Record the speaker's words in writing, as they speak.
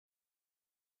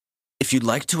If you'd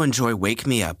like to enjoy Wake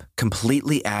Me Up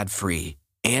completely ad-free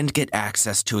and get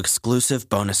access to exclusive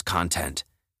bonus content,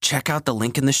 check out the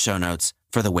link in the show notes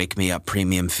for the Wake Me Up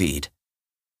premium feed.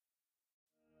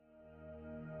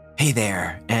 Hey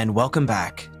there, and welcome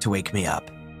back to Wake Me Up.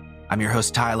 I'm your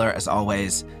host, Tyler, as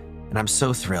always, and I'm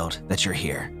so thrilled that you're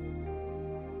here.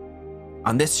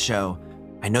 On this show,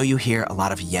 I know you hear a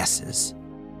lot of yeses,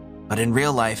 but in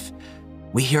real life,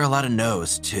 we hear a lot of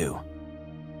no's too.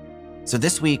 So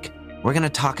this week, we're going to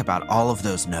talk about all of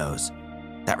those no's,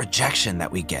 that rejection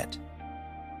that we get.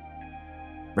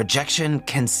 Rejection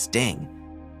can sting,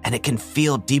 and it can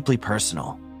feel deeply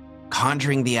personal,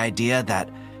 conjuring the idea that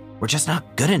we're just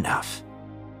not good enough.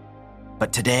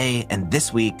 But today and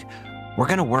this week, we're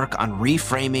going to work on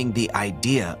reframing the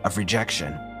idea of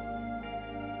rejection.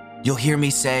 You'll hear me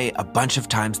say a bunch of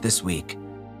times this week,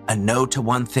 a no to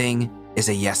one thing is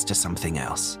a yes to something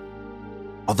else.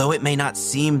 Although it may not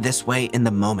seem this way in the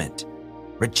moment,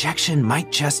 rejection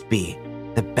might just be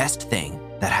the best thing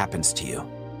that happens to you.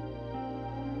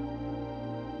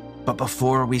 But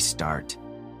before we start,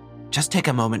 just take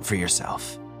a moment for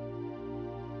yourself.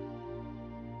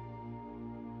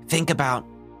 Think about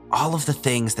all of the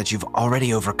things that you've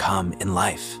already overcome in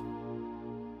life.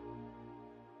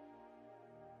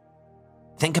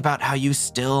 Think about how you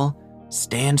still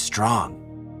stand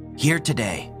strong here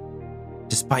today,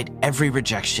 despite every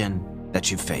rejection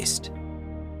that you've faced.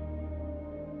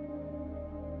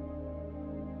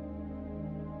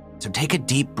 So take a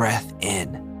deep breath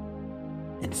in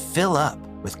and fill up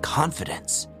with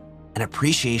confidence and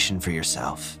appreciation for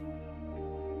yourself.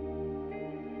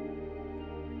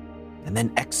 And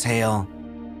then exhale,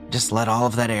 just let all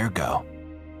of that air go.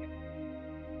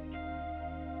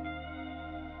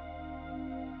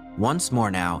 Once more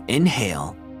now,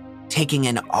 inhale, taking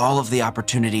in all of the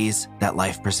opportunities that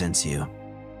life presents you.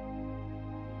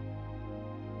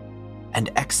 And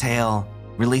exhale,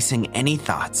 releasing any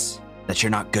thoughts that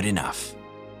you're not good enough.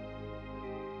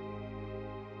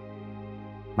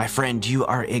 My friend, you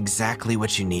are exactly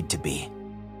what you need to be.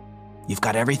 You've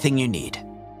got everything you need.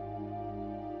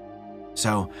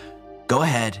 So go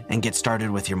ahead and get started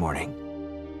with your morning.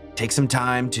 Take some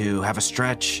time to have a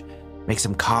stretch, make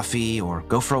some coffee, or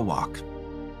go for a walk,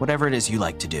 whatever it is you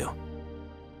like to do.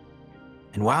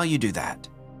 And while you do that,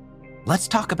 let's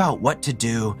talk about what to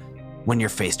do when you're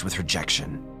faced with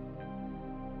rejection.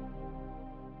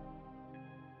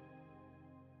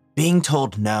 Being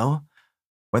told no,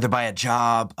 whether by a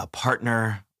job, a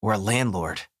partner, or a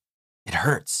landlord, it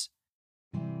hurts.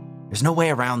 There's no way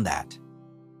around that,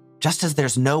 just as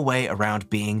there's no way around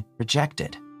being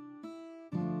rejected.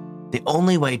 The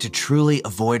only way to truly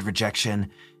avoid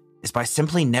rejection is by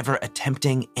simply never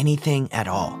attempting anything at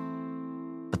all.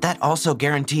 But that also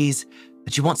guarantees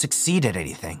that you won't succeed at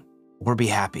anything or be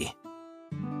happy.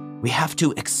 We have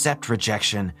to accept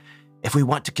rejection if we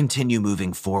want to continue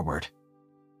moving forward.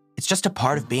 It's just a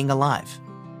part of being alive.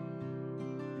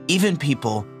 Even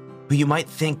people who you might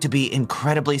think to be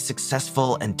incredibly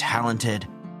successful and talented,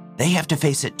 they have to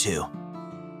face it too.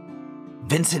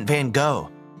 Vincent van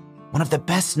Gogh, one of the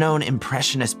best-known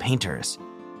Impressionist painters,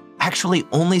 actually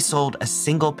only sold a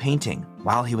single painting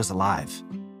while he was alive.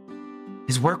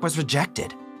 His work was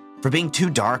rejected for being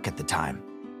too dark at the time.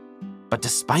 But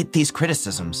despite these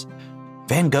criticisms,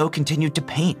 Van Gogh continued to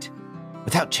paint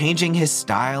without changing his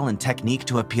style and technique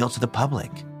to appeal to the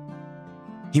public.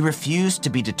 He refused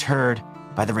to be deterred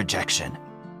by the rejection.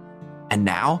 And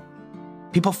now,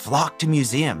 people flock to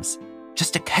museums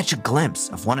just to catch a glimpse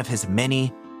of one of his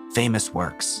many famous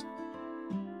works.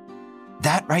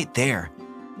 That right there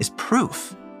is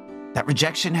proof that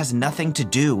rejection has nothing to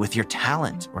do with your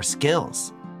talent or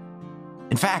skills.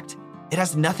 In fact, it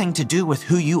has nothing to do with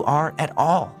who you are at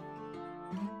all.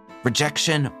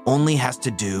 Rejection only has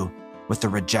to do with the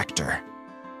rejecter,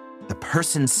 the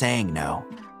person saying no.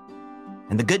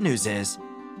 And the good news is,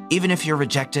 even if you're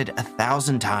rejected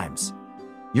 1,000 times,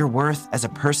 your worth as a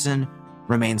person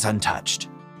remains untouched.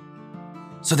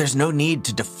 So there's no need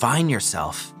to define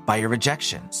yourself by your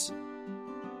rejections.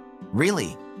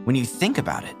 Really, when you think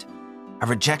about it, a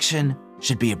rejection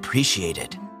should be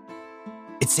appreciated.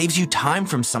 It saves you time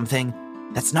from something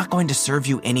that's not going to serve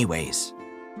you anyways.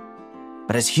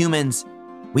 But as humans,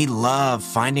 we love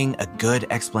finding a good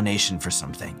explanation for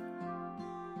something.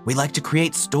 We like to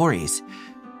create stories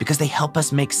because they help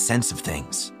us make sense of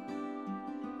things.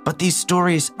 But these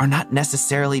stories are not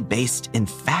necessarily based in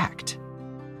fact.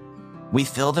 We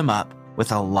fill them up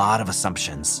with a lot of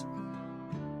assumptions.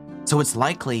 So it's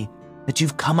likely that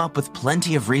you've come up with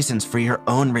plenty of reasons for your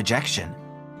own rejection.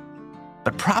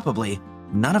 But probably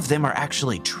none of them are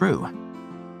actually true.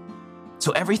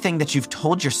 So everything that you've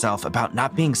told yourself about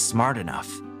not being smart enough,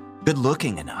 good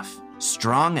looking enough,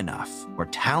 strong enough, or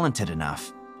talented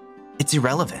enough, it's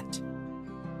irrelevant.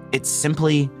 It's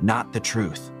simply not the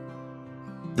truth.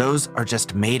 Those are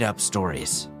just made up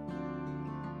stories.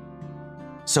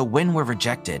 So when we're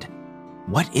rejected,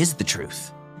 what is the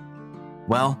truth?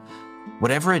 Well,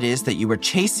 whatever it is that you were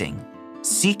chasing,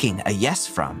 seeking a yes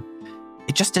from,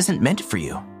 it just isn't meant for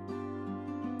you.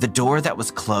 The door that was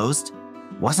closed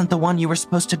wasn't the one you were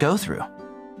supposed to go through.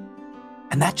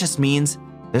 And that just means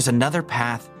there's another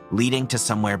path leading to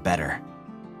somewhere better.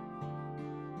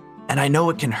 And I know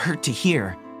it can hurt to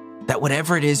hear that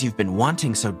whatever it is you've been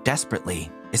wanting so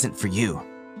desperately isn't for you.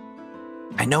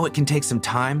 I know it can take some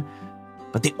time,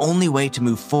 but the only way to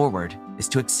move forward is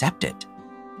to accept it.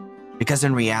 Because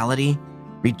in reality,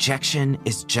 rejection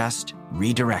is just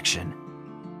redirection.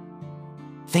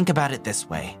 Think about it this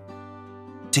way.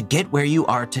 To get where you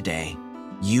are today,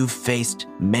 you've faced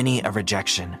many a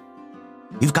rejection.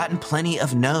 You've gotten plenty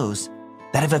of no's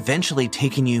that have eventually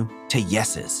taken you to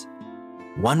yeses.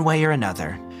 One way or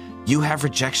another, you have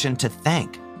rejection to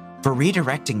thank for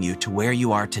redirecting you to where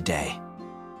you are today.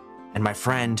 And my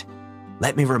friend,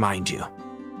 let me remind you,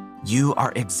 you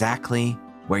are exactly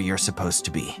where you're supposed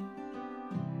to be.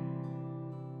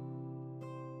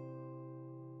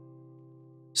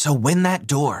 So when that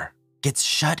door gets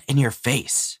shut in your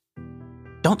face,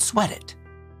 don't sweat it.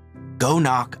 Go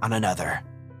knock on another.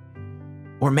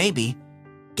 Or maybe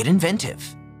get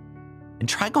inventive and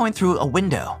try going through a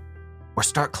window or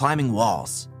start climbing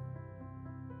walls.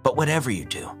 But whatever you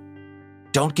do,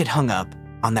 don't get hung up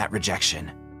on that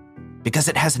rejection because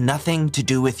it has nothing to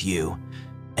do with you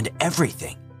and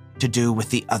everything to do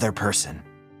with the other person.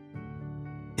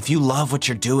 If you love what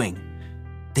you're doing,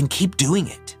 then keep doing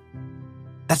it.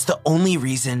 That's the only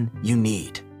reason you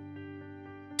need.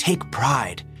 Take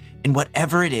pride in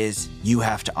whatever it is you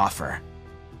have to offer.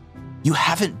 You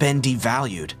haven't been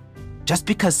devalued just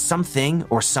because something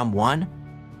or someone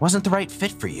wasn't the right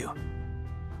fit for you.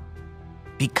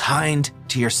 Be kind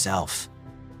to yourself.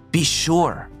 Be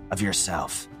sure of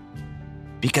yourself.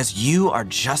 Because you are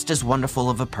just as wonderful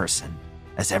of a person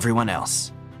as everyone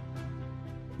else.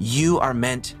 You are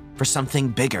meant for something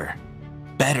bigger,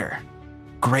 better,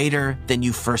 greater than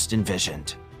you first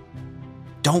envisioned.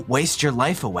 Don't waste your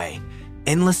life away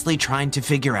endlessly trying to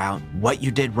figure out what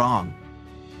you did wrong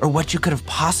or what you could have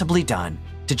possibly done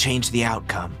to change the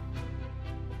outcome.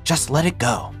 Just let it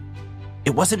go.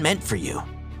 It wasn't meant for you.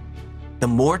 The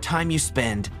more time you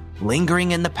spend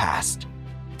lingering in the past,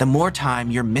 the more time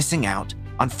you're missing out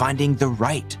on finding the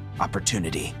right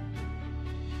opportunity.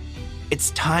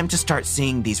 It's time to start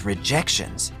seeing these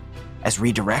rejections as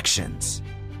redirections,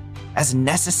 as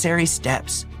necessary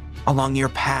steps along your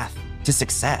path to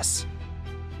success.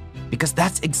 Because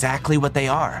that's exactly what they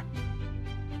are.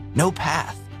 No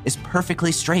path is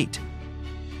perfectly straight.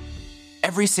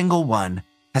 Every single one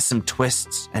has some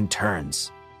twists and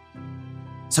turns.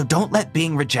 So don't let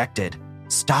being rejected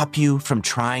stop you from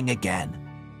trying again.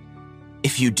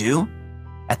 If you do,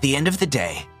 at the end of the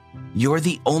day, you're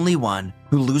the only one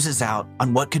who loses out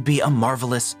on what could be a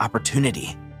marvelous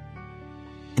opportunity.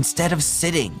 Instead of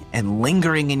sitting and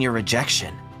lingering in your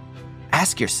rejection,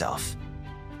 ask yourself,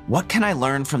 what can I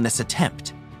learn from this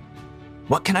attempt?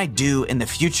 What can I do in the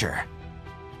future?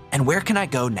 And where can I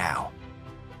go now?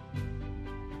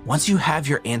 Once you have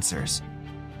your answers,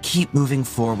 keep moving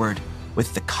forward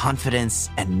with the confidence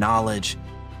and knowledge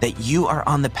that you are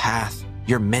on the path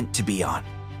you're meant to be on.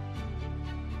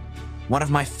 One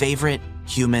of my favorite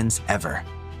humans ever,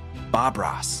 Bob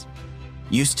Ross,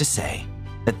 used to say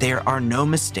that there are no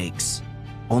mistakes,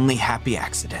 only happy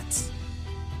accidents.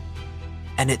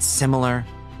 And it's similar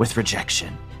with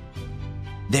rejection.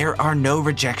 There are no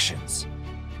rejections,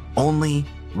 only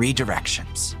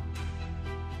redirections.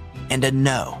 And a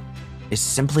no is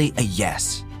simply a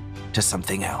yes to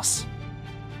something else.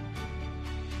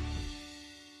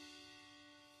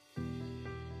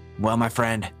 Well, my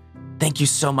friend, thank you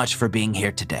so much for being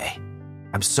here today.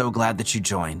 I'm so glad that you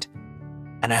joined.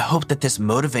 And I hope that this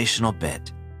motivational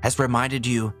bit has reminded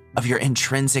you of your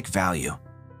intrinsic value.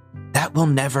 That will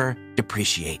never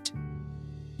depreciate.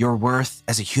 Your worth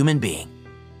as a human being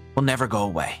will never go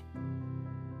away.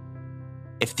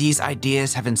 If these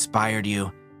ideas have inspired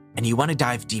you and you want to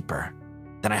dive deeper,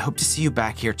 then I hope to see you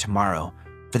back here tomorrow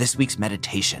for this week's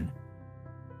meditation.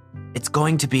 It's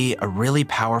going to be a really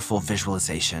powerful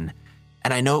visualization,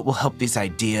 and I know it will help these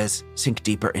ideas sink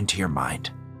deeper into your mind.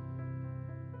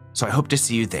 So I hope to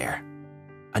see you there.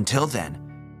 Until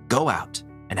then, go out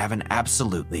and have an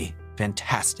absolutely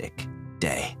fantastic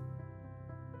day.